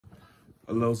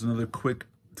Allows another quick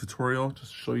tutorial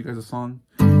just to show you guys a song.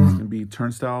 It's gonna be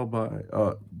Turnstile by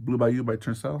Blue by You by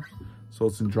Turnstile. So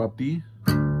it's in drop D.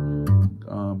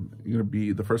 You're gonna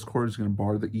be, the first chord is gonna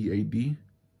bar the E A D.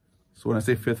 So when I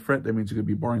say 5th fret, that means you're gonna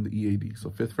be barring the E A D. So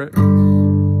 5th fret, the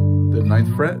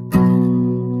 9th fret,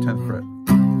 10th fret.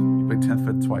 You play 10th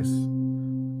fret twice.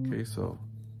 Okay, so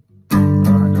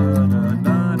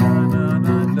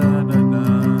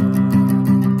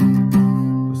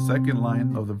the second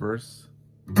line of the verse,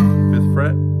 5th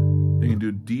fret, then you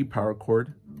do D power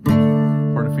chord,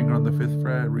 pointer finger on the 5th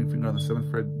fret, ring finger on the 7th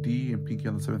fret, D, and pinky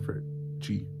on the 7th fret,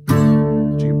 G,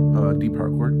 D power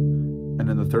chord, and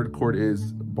then the third chord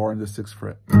is barring the 6th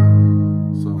fret. So,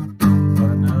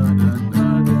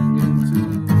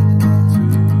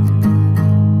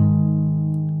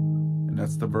 and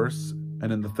that's the verse. And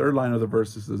then the third line of the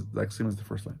verse is the exact same as the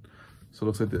first line. So it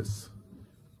looks like this.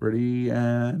 Ready,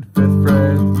 and 5th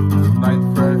fret,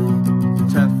 9th fret,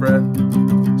 10th fret,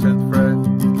 10th fret,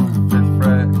 5th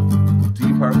fret, D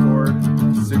power chord,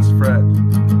 6th fret,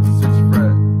 6th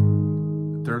fret.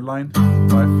 Third line,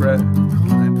 5th fret,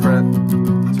 9th fret,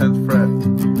 10th fret,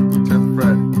 10th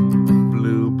fret,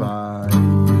 Blue by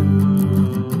You.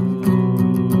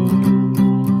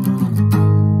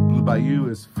 Blue by You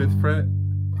is 5th fret,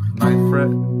 9th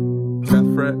fret,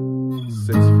 10th fret,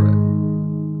 6th fret.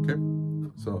 Okay,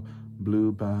 so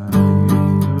Blue by You.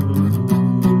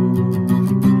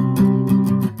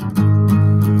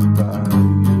 Blue by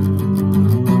You.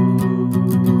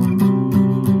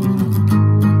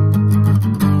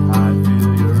 I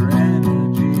feel your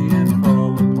energy and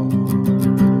fall apart,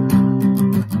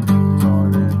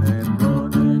 turning and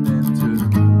running into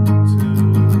two.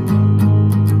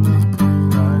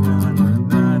 I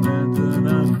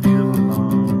feel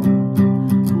alone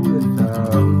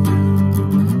without you.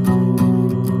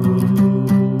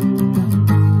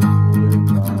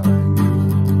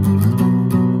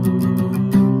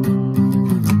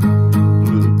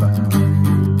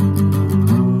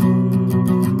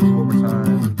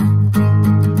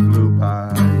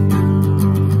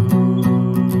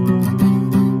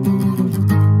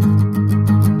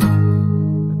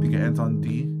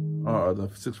 The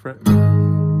 6th fret,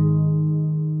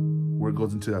 where it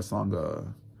goes into that song,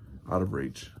 Out of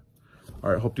Rage.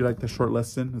 All right, hope you like that short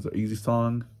lesson. It's an easy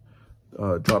song.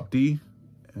 Drop D,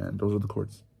 and those are the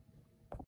chords.